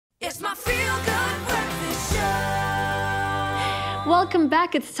Welcome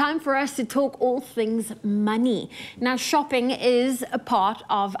back. It's time for us to talk all things money. Now, shopping is a part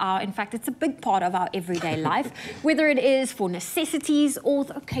of in fact, it's a big part of our everyday life, whether it is for necessities or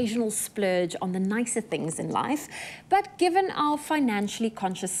the occasional splurge on the nicer things in life. But given our financially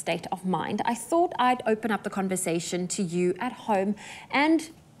conscious state of mind, I thought I'd open up the conversation to you at home and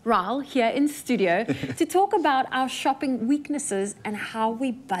Raul here in studio to talk about our shopping weaknesses and how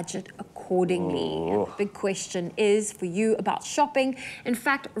we budget accordingly. And the big question is for you about shopping. In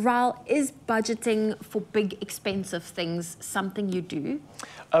fact, Raul, is budgeting for big, expensive things something you do?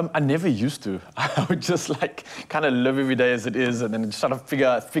 I never used to. I would just kind of live every day as it is and then just try to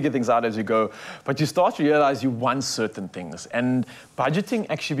figure things out as you go. But you start to realize you want certain things. And budgeting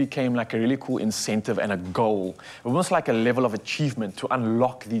actually became like a really cool incentive and a goal, almost like a level of achievement to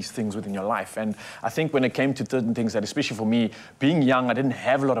unlock these things within your life. And I think when it came to certain things that, especially for me, being young, I didn't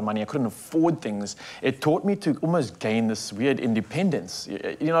have a lot of money, I couldn't afford things. It taught me to almost gain this weird independence.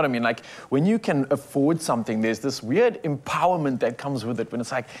 You know what I mean? Like when you can afford something, there's this weird empowerment that comes with it when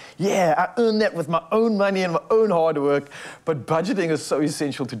it's like, yeah, I earned that with my own money and my own hard work. But budgeting is so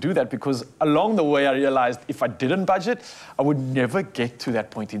essential to do that because along the way I realized if I didn't budget, I would never get to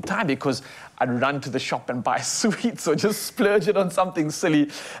that point in time because I'd run to the shop and buy sweets or just splurge it on something silly.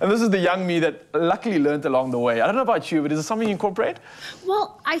 And this is the young me that luckily learned along the way. I don't know about you, but is it something you incorporate?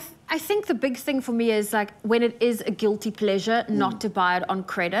 Well, I think the big thing for me is like when it is a guilty pleasure not to buy it on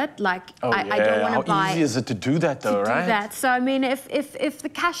credit. Like I don't want to buy. How easy is it to do that though, right? Do that. So I mean, if the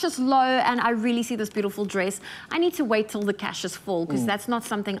cash is low and I really see this beautiful dress, I need to wait till the cash is full because that's not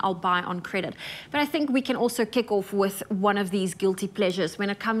something I'll buy on credit. But I think we can also kick off with one of these guilty pleasures when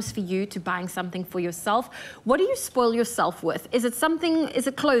it comes for you to buying something for yourself. What do you spoil yourself with? Is it something? Is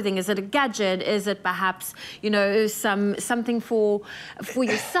it clothing? Is it a gadget? Is it perhaps something for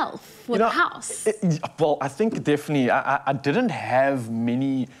yourself? For the house? Well, I think definitely, I didn't have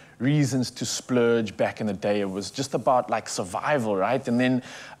many reasons to splurge back in the day. It was just about like survival, right? And then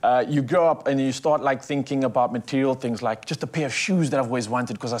you grow up and you start like thinking about material things like just a pair of shoes that I've always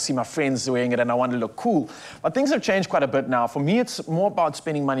wanted because I see my friends wearing it and I want to look cool. But things have changed quite a bit now. For me, it's more about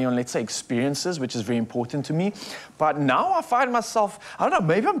spending money on, let's say, experiences, which is very important to me. But now I find myself, I don't know,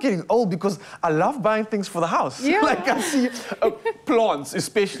 maybe I'm getting old because I love buying things for the house. Yeah. Like I see plants,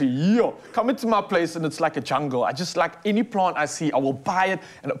 especially, come into my place and it's like a jungle. I just like any plant I see, I will buy it,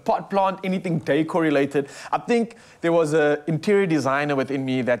 and a pot plant, anything decor related. I think there was an interior designer within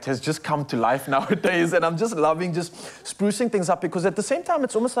me that has just come to life nowadays, and I'm just loving just sprucing things up because at the same time,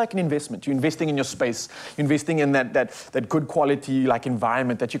 it's almost like an investment. You're investing in your space, you're investing in that good quality like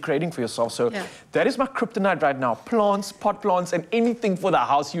environment that you're creating for yourself. So that is my kryptonite right now. Plants, pot plants, and anything for the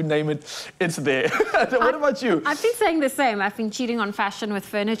house, you name it, it's there. What about you? I've been saying the same. I've been cheating on fashion with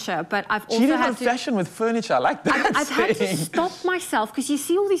furniture, but I've also cheating on fashion with furniture, I like that. I've had to stop myself because you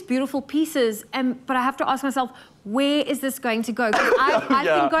see all these beautiful pieces, but I have to ask myself, where is this going to go? I've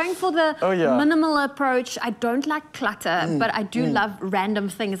been going for the minimal approach. I don't like clutter, but I do love random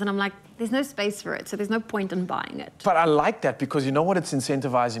things, and I'm like, there's no space for it, so there's no point in buying it. But I like that because you know what it's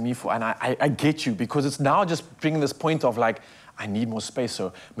incentivizing me for, and I get you, because it's now just bringing this point of like, I need more space,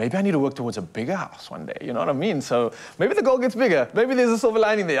 so maybe I need to work towards a bigger house one day, you know what I mean? So maybe the goal gets bigger. Maybe there's a silver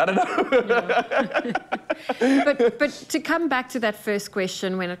lining there, I don't know. But to come back to that first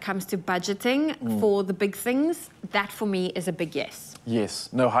question, when it comes to budgeting for the big things, that for me is a big yes. Yes,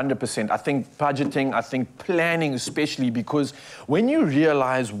 no, 100%. I think budgeting, I think planning especially, because when you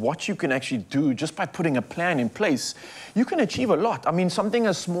realize what you can actually do just by putting a plan in place, you can achieve a lot. I mean, something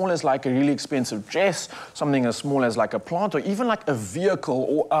as small as like a really expensive dress, something as small as like a plant, or even like a vehicle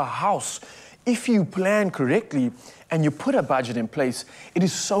or a house. If you plan correctly and you put a budget in place, it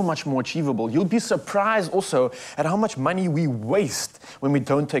is so much more achievable. You'll be surprised also at how much money we waste when we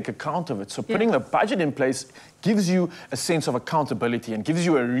don't take account of it. So putting the budget in place gives you a sense of accountability and gives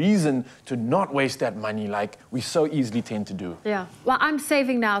you a reason to not waste that money like we so easily tend to do. Yeah. Well, I'm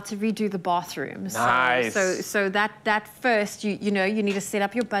saving now to redo the bathroom. Nice. So that first, you need to set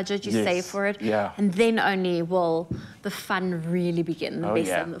up your budget, you save for it, and then only will the fun really begin, the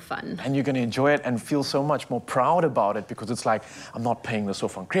best and the fun. And you're going to enjoy it and feel so much more proud about it because it's like, I'm not paying this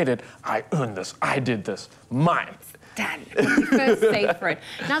off on credit, I earned this, I did this, mine. Done. You first save for it.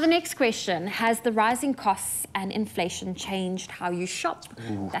 Now, the next question, has the rising costs and inflation changed how you shop?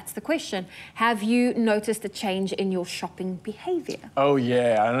 That's the question. Have you noticed a change in your shopping behavior? Oh,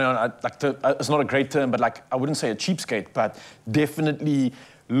 yeah. I don't know, it's not a great term, but like, I wouldn't say a cheapskate, but definitely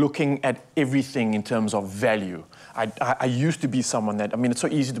looking at everything in terms of value. I used to be someone that, I mean, it's so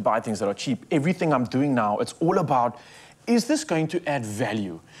easy to buy things that are cheap. Everything I'm doing now, it's all about is this going to add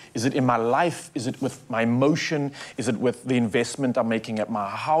value? Is it in my life? Is it with my emotion? Is it with the investment I'm making at my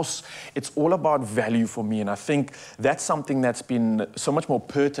house? It's all about value for me. And I think that's something that's been so much more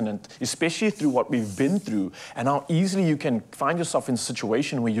pertinent, especially through what we've been through and how easily you can find yourself in a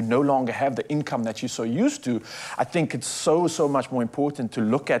situation where you no longer have the income that you're so used to. I think it's so much more important to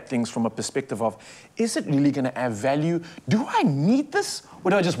look at things from a perspective of, is it really going to add value? Do I need this? Or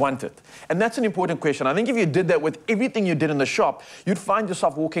do I just want it? And that's an important question. I think if you did that with everything you did in the shop, you'd find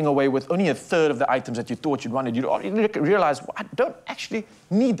yourself walking away with only a third of the items that you thought you'd wanted. You'd realize, well, I don't actually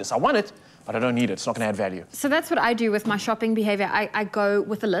need this. I want it, but I don't need it. It's not going to add value. So that's what I do with my shopping behavior. I go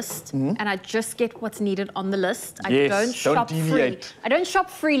with a list, and I just get what's needed on the list. I don't shop freely. I don't shop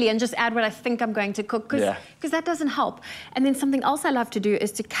freely and just add what I think I'm going to cook, because that doesn't help. And then something else I love to do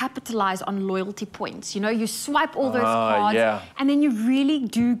is to capitalize on loyalty points. You know, you swipe all those cards, and then you really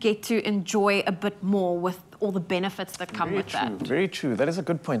do get to enjoy a bit more with all the benefits that come with that. Very true. That is a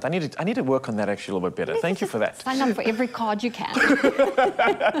good point. I need to work on that actually a little bit better. Thank you for that. Sign up for every card you can.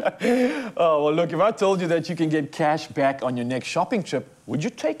 Oh, well, look, if I told you that you can get cash back on your next shopping trip, would you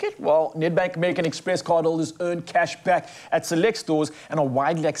take it? Well, Nedbank American Express cardholders earn cash back at select stores and are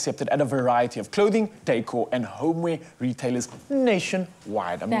widely accepted at a variety of clothing, decor, and homeware retailers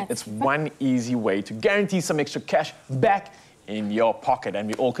nationwide. I mean, it's one easy way to guarantee some extra cash back in your pocket, and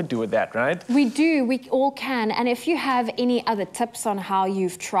we all could do with that, right? We do, we all can. And if you have any other tips on how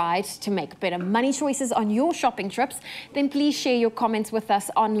you've tried to make better money choices on your shopping trips, then please share your comments with us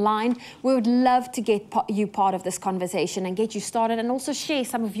online. We would love to get you part of this conversation and get you started, and also share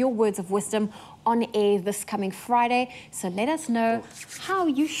some of your words of wisdom on air this coming Friday. So let us know how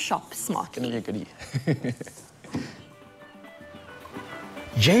you shop smartly. It's gonna be a goodie.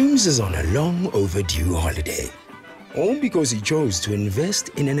 James is on a long overdue holiday. All because he chose to invest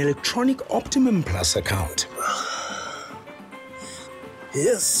in an electronic Optimum Plus account.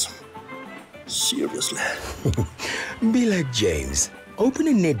 Yes, seriously. Be like James. Open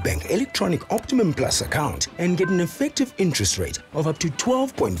a Nedbank Electronic Optimum Plus account and get an effective interest rate of up to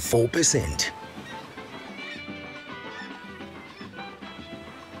 12.4%.